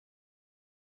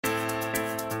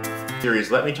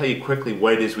series, let me tell you quickly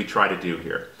what it is we try to do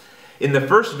here. In the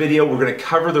first video, we're going to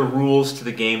cover the rules to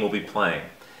the game we'll be playing.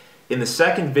 In the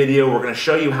second video, we're going to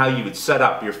show you how you would set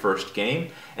up your first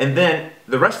game. And then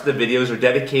the rest of the videos are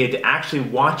dedicated to actually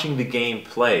watching the game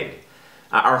played.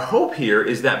 Our hope here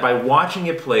is that by watching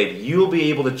it played, you'll be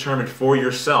able to determine for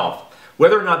yourself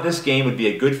whether or not this game would be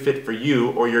a good fit for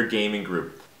you or your gaming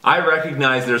group. I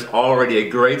recognize there's already a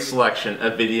great selection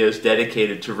of videos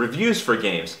dedicated to reviews for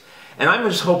games. And I'm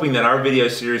just hoping that our video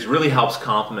series really helps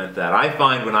complement that. I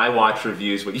find when I watch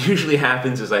reviews, what usually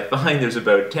happens is I find there's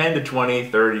about 10 to 20,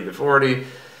 30 to 40,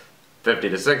 50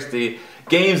 to 60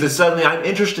 games that suddenly I'm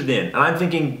interested in. And I'm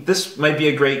thinking, this might be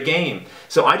a great game.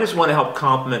 So I just want to help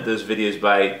complement those videos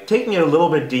by taking it a little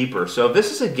bit deeper. So if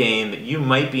this is a game that you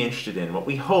might be interested in, what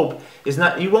we hope is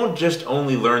not, you won't just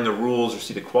only learn the rules or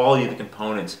see the quality of the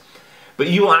components, but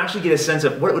you will actually get a sense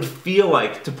of what it would feel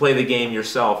like to play the game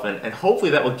yourself, and hopefully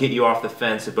that will get you off the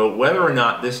fence about whether or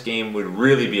not this game would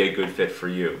really be a good fit for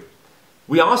you.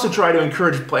 We also try to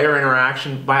encourage player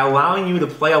interaction by allowing you to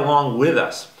play along with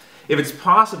us. If it's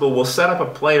possible, we'll set up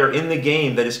a player in the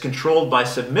game that is controlled by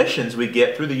submissions we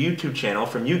get through the YouTube channel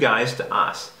from you guys to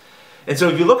us. And so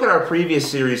if you look at our previous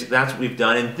series, that's what we've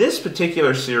done. In this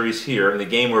particular series here, in the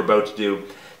game we're about to do,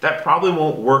 that probably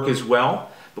won't work as well.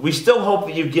 But we still hope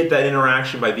that you get that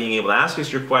interaction by being able to ask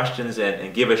us your questions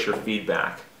and give us your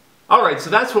feedback. Alright, so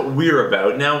that's what we're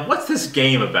about. Now, what's this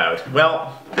game about?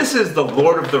 Well, this is the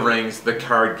Lord of the Rings, the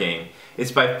card game.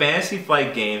 It's by Fantasy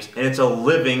Flight Games, and it's a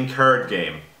living card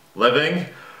game. Living?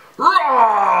 No,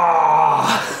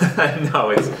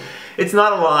 it's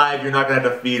not alive, you're not going to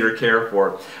have to feed or care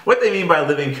for. What they mean by a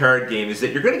living card game is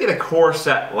that you're going to get a core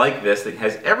set like this that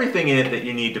has everything in it that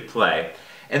you need to play.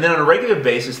 And then on a regular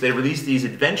basis, they release these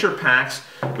adventure packs,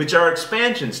 which are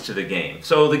expansions to the game.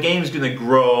 So the game's going to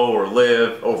grow or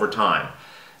live over time.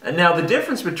 And now the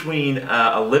difference between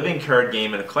a living card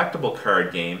game and a collectible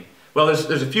card game, well,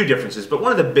 there's a few differences, but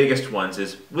one of the biggest ones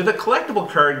is with a collectible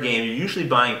card game, you're usually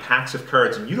buying packs of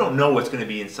cards and you don't know what's going to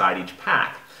be inside each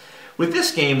pack. With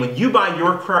this game, when you buy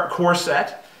your core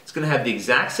set, it's going to have the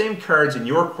exact same cards in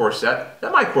your core set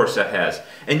that my core set has.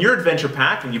 And your adventure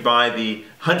pack, when you buy the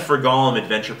Hunt for Gollum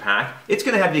adventure pack, it's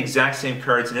going to have the exact same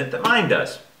cards in it that mine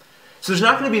does. So there's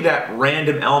not going to be that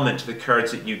random element to the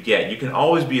cards that you get. You can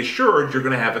always be assured you're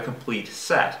going to have a complete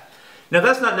set. Now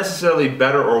that's not necessarily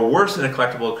better or worse than a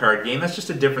collectible card game, that's just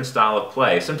a different style of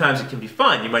play. Sometimes it can be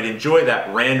fun, you might enjoy that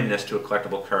randomness to a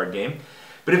collectible card game.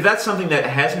 But if that's something that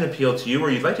hasn't appealed to you or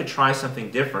you'd like to try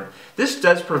something different, this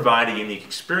does provide a unique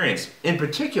experience. In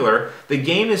particular, the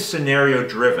game is scenario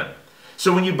driven.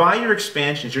 So when you buy your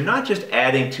expansions, you're not just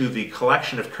adding to the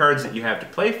collection of cards that you have to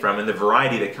play from and the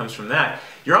variety that comes from that,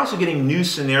 you're also getting new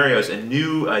scenarios and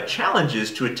new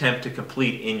challenges to attempt to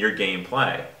complete in your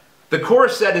gameplay. The core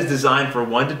set is designed for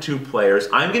 1 to 2 players.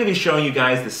 I'm going to be showing you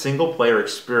guys the single player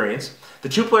experience. The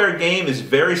 2-player game is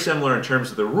very similar in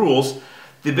terms of the rules.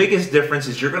 The biggest difference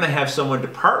is you're going to have someone to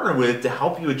partner with to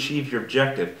help you achieve your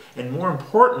objective. And more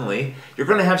importantly, you're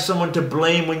going to have someone to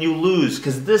blame when you lose,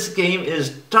 because this game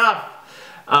is tough.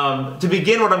 To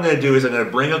begin, what I'm going to do is I'm going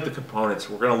to bring up the components.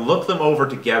 We're going to look them over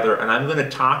together, and I'm going to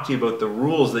talk to you about the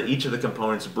rules that each of the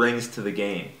components brings to the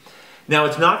game. Now,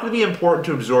 it's not going to be important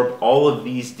to absorb all of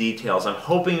these details. I'm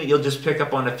hoping that you'll just pick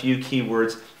up on a few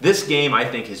keywords. This game, I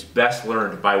think, is best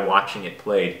learned by watching it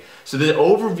played. So the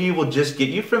overview will just get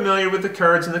you familiar with the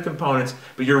cards and the components,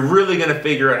 but you're really going to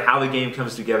figure out how the game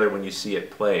comes together when you see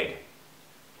it played.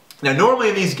 Now, normally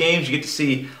in these games, you get to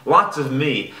see lots of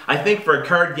me. I think for a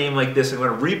card game like this, I'm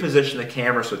going to reposition the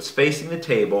camera so it's facing the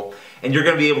table, and you're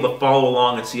going to be able to follow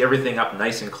along and see everything up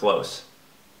nice and close.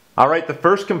 Alright, the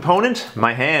first component,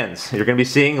 my hands. You're going to be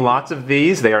seeing lots of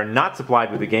these. They are not supplied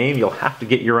with the game. You'll have to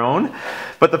get your own.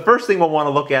 But the first thing we'll want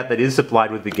to look at that is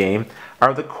supplied with the game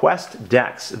are the quest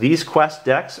decks. These quest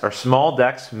decks are small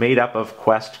decks made up of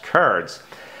quest cards.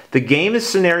 The game is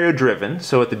scenario driven,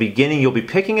 so at the beginning you'll be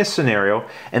picking a scenario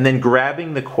and then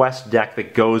grabbing the quest deck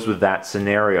that goes with that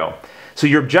scenario. So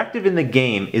your objective in the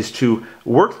game is to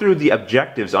work through the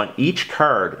objectives on each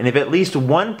card, and if at least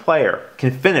one player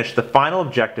can finish the final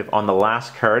objective on the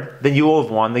last card, then you will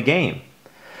have won the game.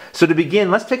 So to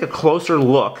begin, let's take a closer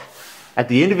look at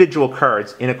the individual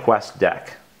cards in a quest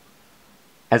deck.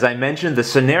 As I mentioned, the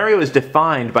scenario is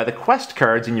defined by the quest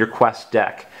cards in your quest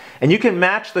deck. And you can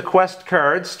match the quest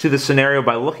cards to the scenario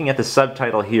by looking at the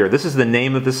subtitle here. This is the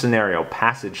name of the scenario,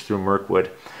 Passage Through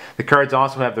Mirkwood. The cards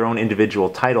also have their own individual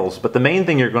titles, but the main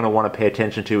thing you're going to want to pay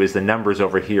attention to is the numbers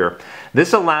over here.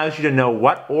 This allows you to know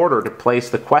what order to place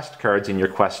the quest cards in your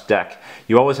quest deck.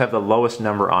 You always have the lowest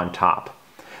number on top.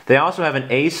 They also have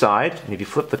an A side, and if you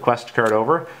flip the quest card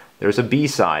over, there's a B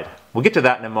side. We'll get to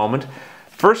that in a moment.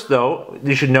 First though,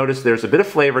 you should notice there's a bit of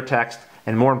flavor text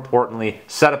and more importantly,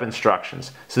 setup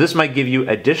instructions. So this might give you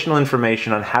additional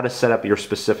information on how to set up your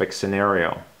specific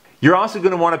scenario. You're also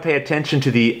going to want to pay attention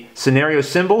to the scenario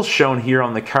symbols shown here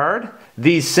on the card.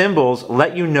 These symbols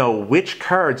let you know which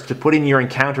cards to put in your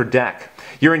encounter deck.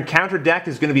 Your encounter deck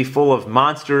is going to be full of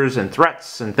monsters and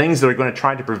threats and things that are going to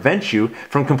try to prevent you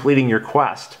from completing your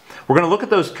quest. We're going to look at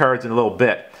those cards in a little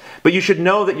bit. But you should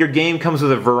know that your game comes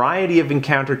with a variety of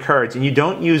encounter cards and you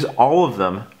don't use all of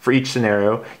them for each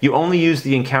scenario. You only use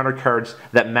the encounter cards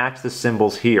that match the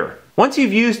symbols here. Once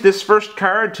you've used this first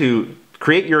card to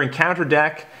create your encounter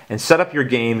deck and set up your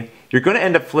game, you're going to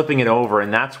end up flipping it over,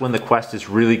 and that's when the quest is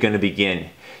really going to begin.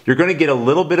 You're going to get a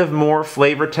little bit of more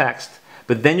flavor text,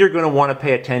 but then you're going to want to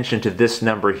pay attention to this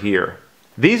number here.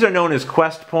 These are known as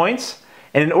quest points,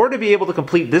 and in order to be able to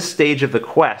complete this stage of the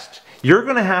quest, you're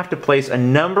going to have to place a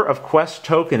number of quest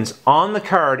tokens on the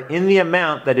card in the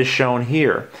amount that is shown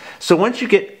here. So once you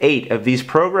get 8 of these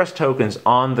progress tokens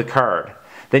on the card,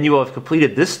 then you will have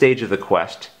completed this stage of the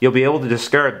quest. You'll be able to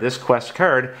discard this quest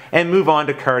card and move on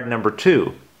to card number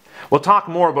 2. We'll talk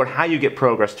more about how you get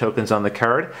progress tokens on the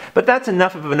card, but that's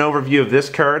enough of an overview of this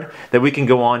card that we can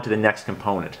go on to the next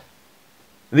component.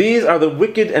 These are the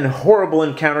wicked and horrible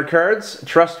encounter cards.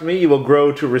 Trust me, you will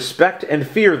grow to respect and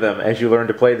fear them as you learn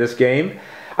to play this game.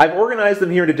 I've organized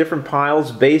them here into different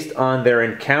piles based on their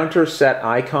encounter set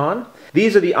icon.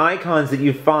 These are the icons that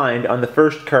you find on the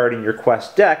first card in your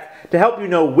quest deck to help you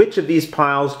know which of these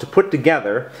piles to put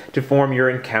together to form your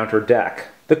encounter deck.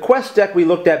 The quest deck we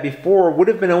looked at before would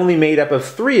have been only made up of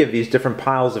 3 of these different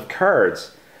piles of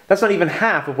cards. That's not even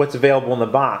half of what's available in the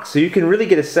box, so you can really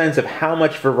get a sense of how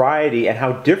much variety and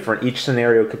how different each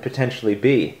scenario could potentially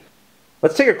be.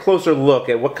 Let's take a closer look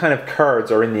at what kind of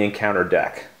cards are in the encounter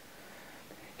deck.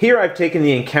 Here I've taken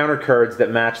the encounter cards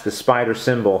that match the spider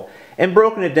symbol and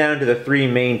broken it down to the 3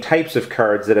 main types of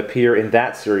cards that appear in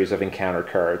that series of encounter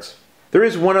cards. There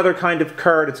is one other kind of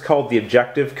card, it's called the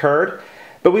objective card,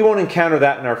 but we won't encounter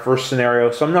that in our first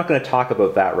scenario, so I'm not going to talk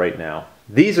about that right now.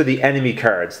 These are the enemy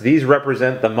cards. These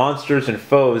represent the monsters and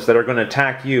foes that are going to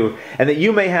attack you and that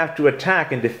you may have to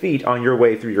attack and defeat on your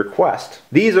way through your quest.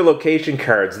 These are location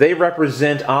cards. They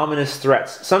represent ominous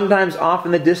threats, sometimes off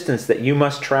in the distance that you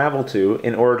must travel to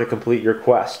in order to complete your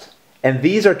quest. And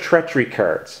these are treachery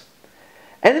cards.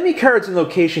 Enemy cards and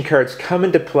location cards come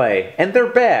into play, and they're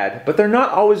bad, but they're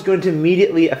not always going to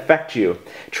immediately affect you.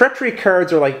 Treachery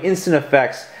cards are like instant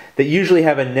effects that usually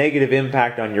have a negative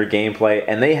impact on your gameplay,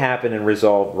 and they happen and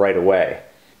resolve right away.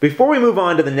 Before we move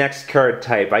on to the next card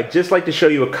type, I'd just like to show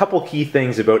you a couple key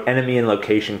things about enemy and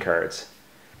location cards.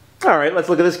 Alright, let's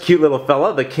look at this cute little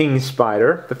fella, the King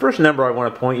Spider. The first number I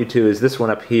want to point you to is this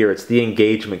one up here. It's the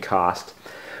engagement cost.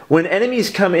 When enemies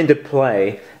come into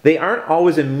play, they aren't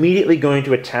always immediately going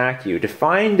to attack you. To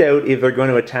find out if they're going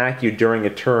to attack you during a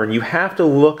turn, you have to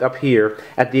look up here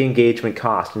at the engagement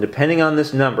cost. And depending on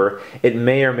this number, it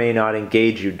may or may not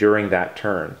engage you during that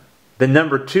turn. The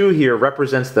number 2 here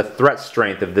represents the threat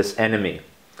strength of this enemy.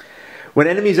 When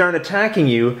enemies aren't attacking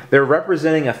you, they're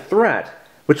representing a threat,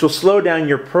 which will slow down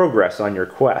your progress on your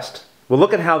quest. We'll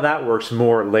look at how that works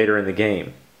more later in the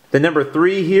game. The number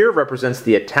 3 here represents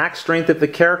the attack strength of the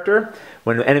character.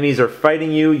 When enemies are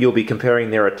fighting you, you'll be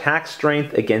comparing their attack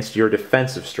strength against your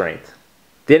defensive strength.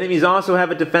 The enemies also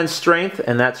have a defense strength,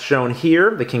 and that's shown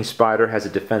here. The King Spider has a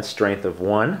defense strength of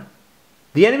 1.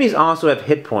 The enemies also have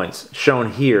hit points,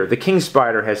 shown here. The King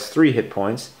Spider has 3 hit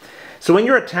points. So when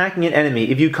you're attacking an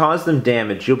enemy, if you cause them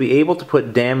damage, you'll be able to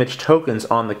put damage tokens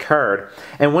on the card,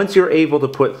 and once you're able to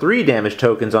put 3 damage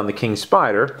tokens on the King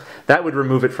Spider, that would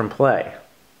remove it from play.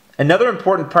 Another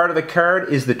important part of the card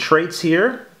is the traits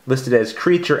here, listed as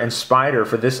creature and spider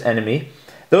for this enemy.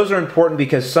 Those are important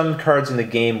because some cards in the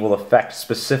game will affect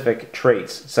specific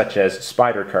traits, such as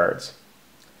spider cards.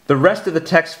 The rest of the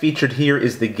text featured here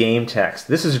is the game text.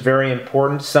 This is very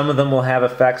important. Some of them will have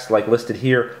effects like listed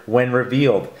here, when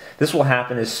revealed. This will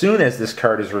happen as soon as this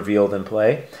card is revealed in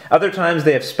play. Other times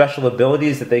they have special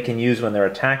abilities that they can use when they're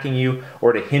attacking you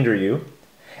or to hinder you.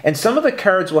 And some of the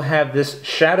cards will have this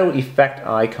shadow effect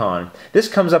icon. This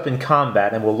comes up in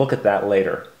combat, and we'll look at that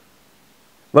later.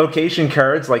 Location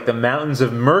cards, like the Mountains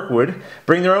of Mirkwood,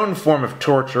 bring their own form of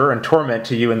torture and torment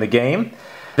to you in the game.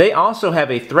 They also have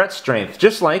a threat strength,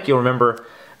 just like, you'll remember,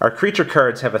 our creature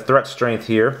cards have a threat strength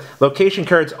here. Location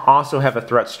cards also have a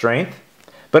threat strength.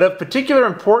 But of particular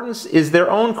importance is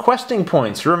their own questing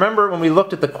points. Remember when we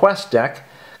looked at the quest deck,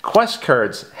 quest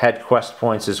cards had quest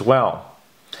points as well.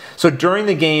 So during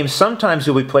the game, sometimes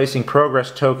you'll be placing progress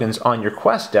tokens on your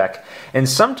quest deck, and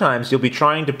sometimes you'll be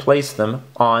trying to place them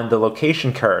on the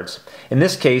location cards. In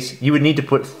this case, you would need to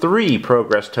put 3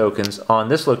 progress tokens on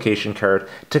this location card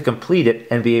to complete it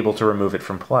and be able to remove it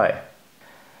from play.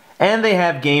 And they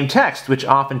have game text, which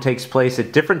often takes place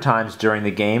at different times during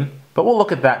the game, but we'll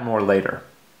look at that more later.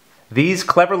 These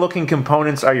clever looking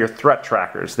components are your threat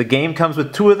trackers. The game comes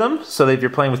with 2 of them, so that if you're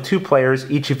playing with 2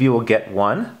 players, each of you will get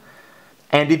 1.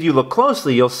 And if you look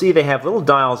closely, you'll see they have little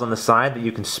dials on the side that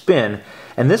you can spin,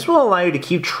 and this will allow you to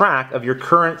keep track of your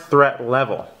current threat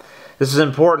level. This is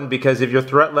important because if your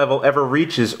threat level ever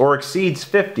reaches or exceeds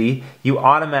 50, you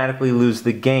automatically lose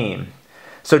the game.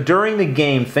 So during the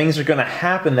game, things are going to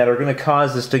happen that are going to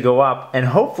cause this to go up, and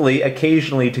hopefully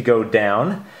occasionally to go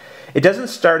down. It doesn't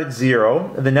start at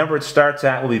 0. The number it starts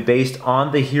at will be based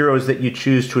on the heroes that you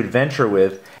choose to adventure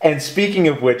with. And speaking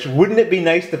of which, wouldn't it be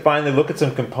nice to finally look at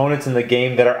some components in the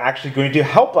game that are actually going to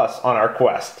help us on our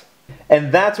quest?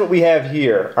 And that's what we have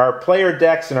here, our player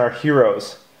decks and our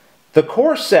heroes. The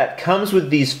core set comes with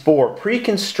these 4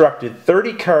 pre-constructed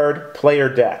 30-card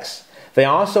player decks. They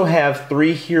also have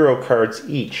 3 hero cards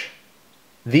each.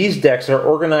 These decks are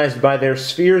organized by their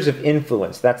spheres of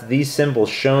influence. That's these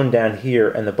symbols shown down here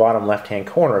in the bottom left-hand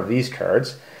corner of these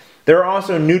cards. There are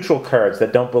also neutral cards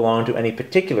that don't belong to any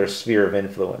particular sphere of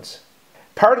influence.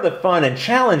 Part of the fun and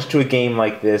challenge to a game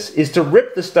like this is to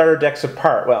rip the starter decks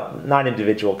apart. Well, not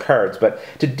individual cards, but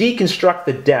to deconstruct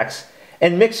the decks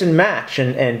and mix and match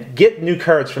and get new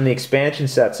cards from the expansion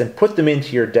sets and put them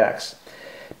into your decks.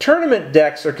 Tournament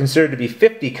decks are considered to be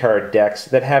 50-card decks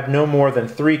that have no more than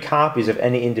 3 copies of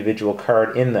any individual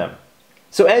card in them.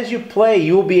 So as you play,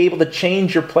 you will be able to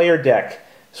change your player deck,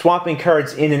 swapping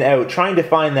cards in and out, trying to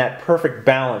find that perfect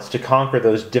balance to conquer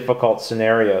those difficult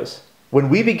scenarios. When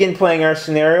we begin playing our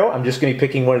scenario, I'm just going to be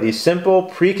picking one of these simple,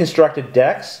 pre-constructed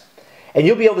decks, and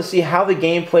you'll be able to see how the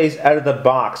game plays out of the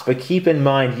box, but keep in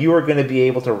mind you are going to be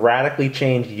able to radically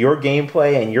change your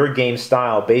gameplay and your game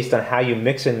style based on how you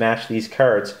mix and match these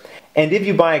cards. And if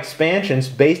you buy expansions,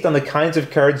 based on the kinds of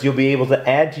cards you'll be able to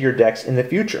add to your decks in the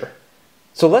future.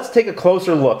 So let's take a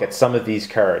closer look at some of these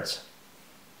cards.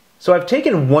 So I've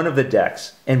taken one of the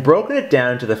decks and broken it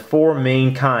down to the 4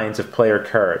 main kinds of player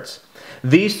cards.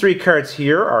 These 3 cards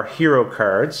here are hero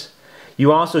cards.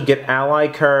 You also get ally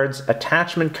cards,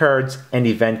 attachment cards, and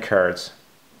event cards.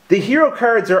 The hero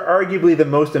cards are arguably the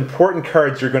most important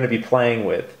cards you're going to be playing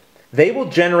with. They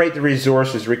will generate the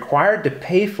resources required to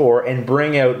pay for and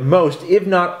bring out most, if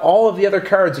not all, of the other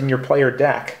cards in your player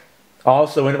deck.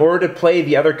 Also, in order to play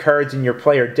the other cards in your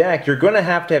player deck, you're going to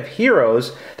have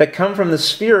heroes that come from the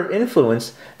sphere of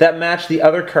influence that match the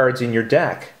other cards in your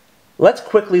deck. Let's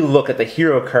quickly look at the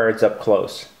hero cards up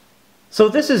close. So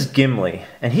this is Gimli,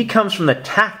 and he comes from the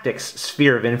Tactics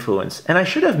sphere of influence. And I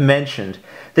should have mentioned,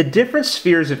 the different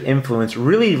spheres of influence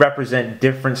really represent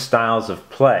different styles of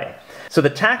play. So the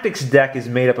Tactics deck is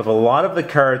made up of a lot of the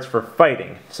cards for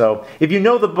fighting. So if you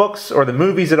know the books or the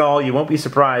movies at all, you won't be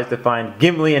surprised to find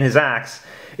Gimli and his axe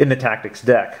in the Tactics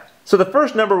deck. So the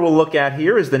first number we'll look at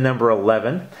here is the number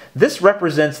 11. This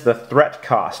represents the threat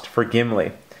cost for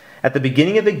Gimli. At the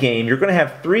beginning of the game, you're going to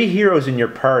have 3 heroes in your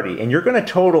party, and you're going to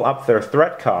total up their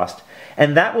threat cost,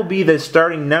 and that will be the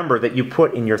starting number that you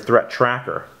put in your threat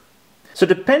tracker. So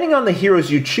depending on the heroes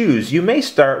you choose, you may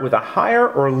start with a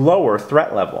higher or lower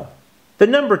threat level. The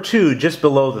number 2, just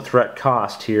below the threat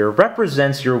cost here,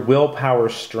 represents your willpower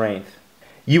strength.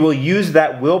 You will use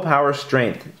that willpower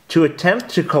strength to attempt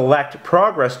to collect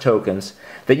progress tokens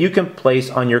that you can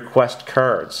place on your quest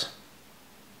cards.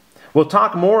 We'll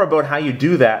talk more about how you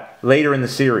do that later in the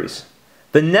series.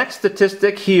 The next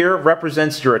statistic here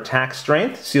represents your attack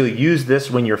strength, so you'll use this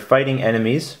when you're fighting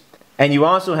enemies. And you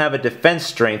also have a defense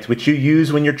strength, which you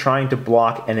use when you're trying to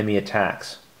block enemy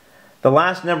attacks. The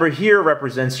last number here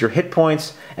represents your hit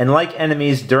points, and like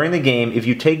enemies during the game, if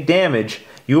you take damage,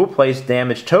 you will place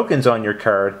damage tokens on your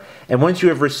card, and once you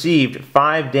have received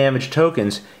 5 damage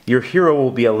tokens, your hero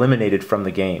will be eliminated from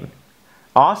the game.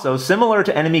 Also, similar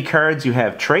to enemy cards, you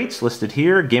have traits listed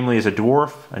here. Gimli is a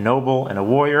dwarf, a noble, and a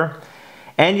warrior.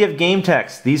 And you have game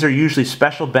text. These are usually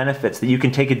special benefits that you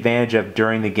can take advantage of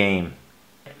during the game.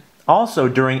 Also,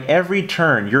 during every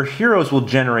turn, your heroes will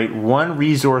generate 1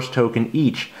 resource token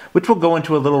each, which will go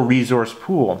into a little resource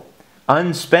pool.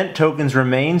 Unspent tokens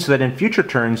remain so that in future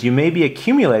turns you may be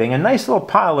accumulating a nice little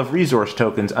pile of resource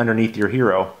tokens underneath your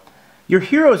hero. Your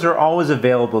heroes are always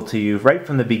available to you right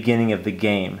from the beginning of the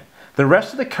game. The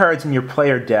rest of the cards in your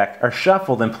player deck are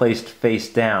shuffled and placed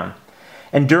face down.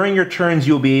 And during your turns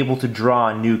you'll be able to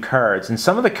draw new cards, and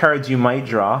some of the cards you might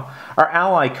draw are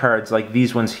ally cards like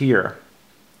these ones here.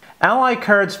 Ally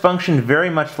cards function very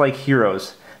much like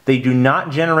heroes. They do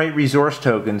not generate resource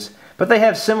tokens, but they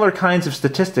have similar kinds of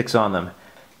statistics on them.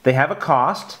 They have a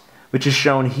cost, which is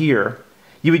shown here.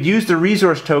 You would use the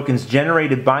resource tokens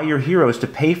generated by your heroes to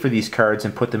pay for these cards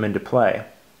and put them into play.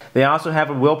 They also have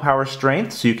a willpower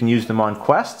strength, so you can use them on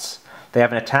quests. They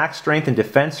have an attack strength and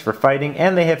defense for fighting,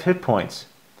 and they have hit points.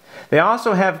 They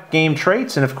also have game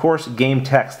traits and of course game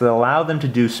text that allow them to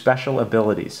do special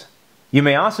abilities. You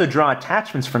may also draw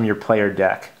attachments from your player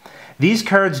deck. These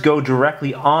cards go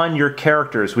directly on your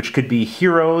characters, which could be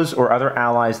heroes or other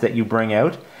allies that you bring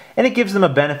out, and it gives them a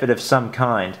benefit of some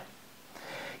kind.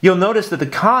 You'll notice that the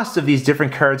costs of these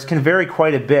different cards can vary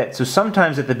quite a bit, so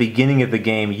sometimes at the beginning of the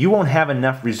game you won't have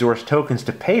enough resource tokens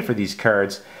to pay for these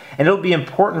cards, and it'll be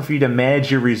important for you to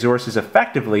manage your resources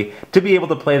effectively to be able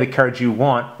to play the cards you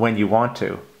want when you want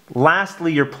to.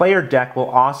 Lastly, your player deck will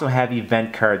also have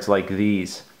event cards like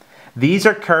these. These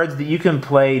are cards that you can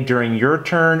play during your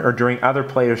turn or during other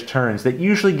players' turns that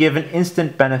usually give an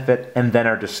instant benefit and then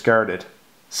are discarded.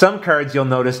 Some cards you'll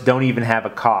notice don't even have a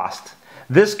cost.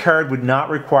 This card would not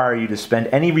require you to spend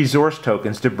any resource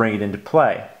tokens to bring it into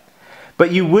play.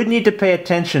 But you would need to pay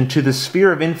attention to the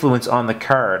sphere of influence on the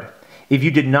card. If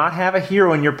you did not have a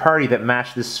hero in your party that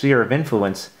matched this sphere of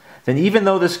influence, then even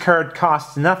though this card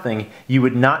costs nothing, you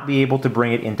would not be able to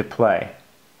bring it into play.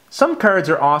 Some cards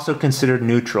are also considered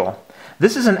neutral.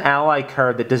 This is an ally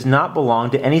card that does not belong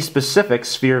to any specific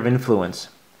sphere of influence.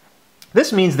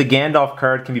 This means the Gandalf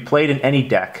card can be played in any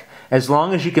deck. As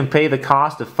long as you can pay the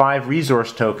cost of 5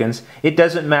 resource tokens, it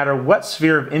doesn't matter what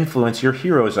sphere of influence your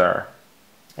heroes are.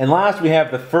 And last we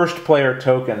have the first player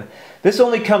token. This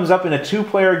only comes up in a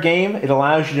 2-player game. It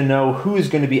allows you to know who is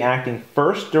going to be acting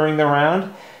first during the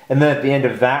round, and then at the end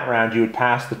of that round you would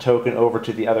pass the token over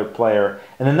to the other player,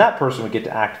 and then that person would get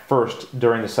to act first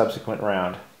during the subsequent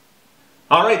round.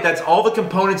 Alright, that's all the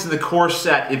components in the core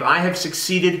set. If I have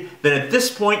succeeded, then at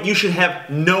this point you should have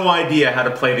no idea how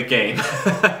to play the game.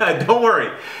 Don't worry,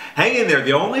 hang in there.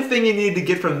 The only thing you need to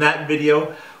get from that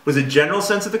video was a general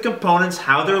sense of the components,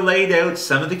 how they're laid out,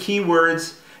 some of the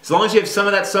keywords. As long as you have some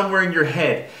of that somewhere in your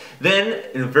head, then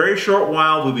in a very short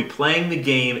while we'll be playing the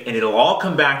game and it'll all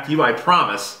come back to you, I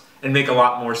promise, and make a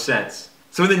lot more sense.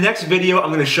 So in the next video I'm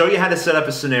going to show you how to set up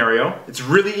a scenario. It's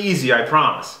really easy, I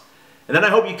promise. And then I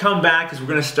hope you come back because we're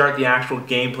going to start the actual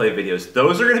gameplay videos.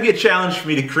 Those are going to be a challenge for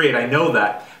me to create, I know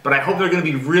that. But I hope they're going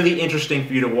to be really interesting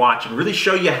for you to watch and really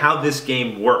show you how this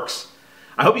game works.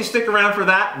 I hope you stick around for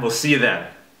that, and we'll see you then.